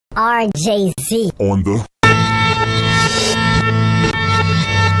RJZ on the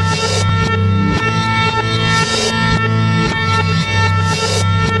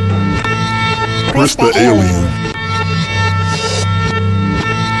Chrissss the alien.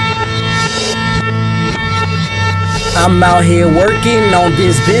 I'm out here working on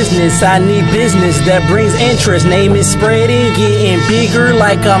this business. I need business that brings interest. Name is spreading, getting bigger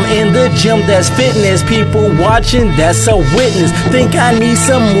like I'm in the gym. That's fitness. People watching, that's a witness. Think I need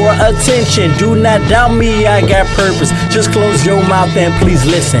some more attention. Do not doubt me, I got purpose. Just close your mouth and please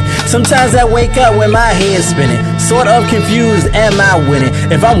listen. Sometimes I wake up with my head spinning, sort of confused, am I winning?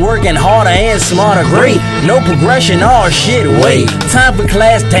 If I'm working harder and smarter, great. No progression, oh shit, wait. Time for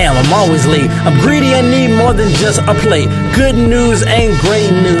class, damn, I'm always late. I'm greedy and need more than just a plate. Good news ain't great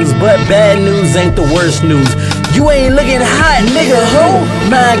news, but bad news ain't the worst news. You ain't looking hot, nigga, ho.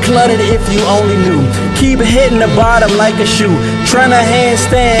 Mind cluttered if you only knew. Keep hitting the bottom like a shoe. Tryna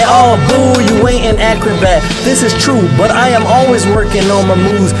handstand, oh boo, you ain't an acrobat. This is true, but I am always working on my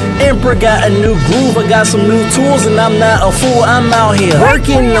moves. Emperor got a new groove, I got some new tools, and I'm not a fool, I'm out here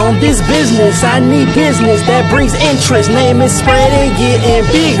working on this business. I need business that brings interest. Name is spreading, getting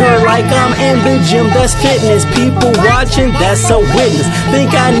bigger like I'm in the gym. That's fitness. People watching, that's a witness.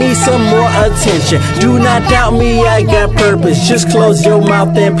 Think I need some more attention. Do not doubt me, I got purpose. Just close your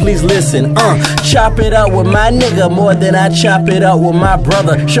mouth and please listen. Chop it up with my nigga more than I chop it up with my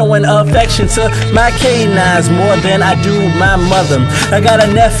brother. Showing affection to my canines more than I do my mother. I got a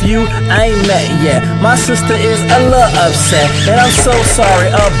nephew I ain't met yet. My sister is a little upset, and I'm so sorry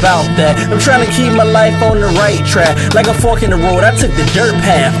about that. I'm trying to keep my life on the right track. Like a fork in the road, I took the dirt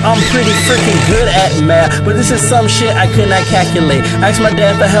path. I'm pretty freaking good at math, but this is some shit I could not calculate. Ask my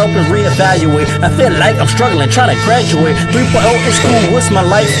dad for help and reevaluate. I feel like I'm struggling, trying to graduate. 3.0 in school, what's my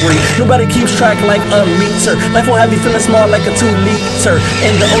life rate? Nobody keeps track like a meter. Life will have you feeling small like a 2-liter.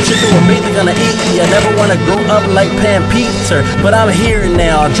 In the ocean, do a bait, they gonna eat me. I never wanna grow up like Pan Peter, but I'm here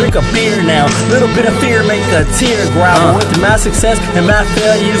now. I drink a beer now. Little bit of fear make a tear growl. With my success and my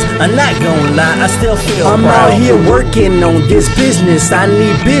failures, I'm not gonna lie, I still feel I'm proud. Out here working on this business. I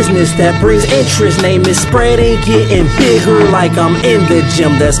need business that brings interest. Name is spreading, getting bigger like I'm in the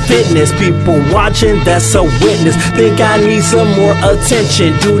gym. That's fitness. People watching, that's a witness. Think I need some more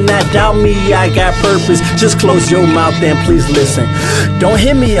attention. Do not doubt me, I got purpose. Just close your mouth and please listen. Don't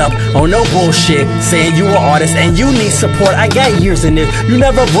hit me up on no bullshit saying you an artist and you need support. I got years in this. You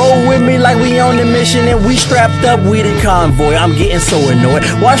never roll with me like we on the mission and we strapped up, we the convoy. I'm getting so annoyed.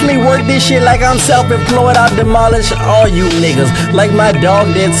 Watch me work this shit like I'm self-employed. I'll demolish all you niggas like my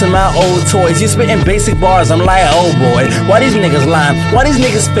dog did to my old toys. You spitting basic bars, I'm like, oh boy, why these niggas lying? Why these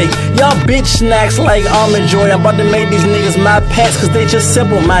niggas fake? Y'all bitch snacks like almond joy. I'm about to make these niggas my pets cause they just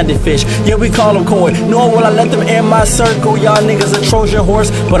simple-minded fish. Yeah, we call them coy, nor will I let them in my circle. Y'all niggas a Trojan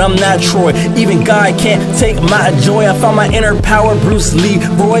horse, but I'm not Troy. Even God can't take my joy. I found my inner power, Bruce Lee.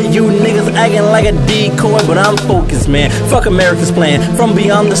 Roy, you niggas acting like a decoy, but I'm focused, man. Fuck America's plan. From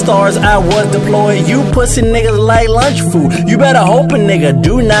beyond the stars, I was deployed. You pussy niggas like lunch food. You better hope a nigga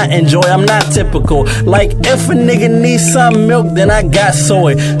do not enjoy. I'm not typical. Like if a nigga needs some milk, then I got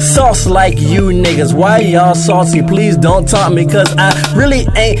soy sauce like you niggas. Why y'all saucy? Please don't taunt me, cause I really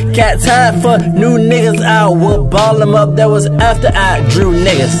ain't got time for new niggas. I will ball them up. That was after I drew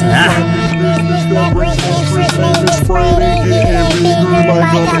niggas. That brings interest, name is spreading, getting bigger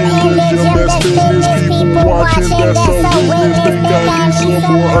like I'm in the gym. That's fitness. People watching, that's a witness. Think I need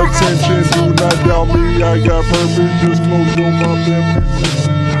some more attention. Do not doubt me, I got purpose. Just close your mouth and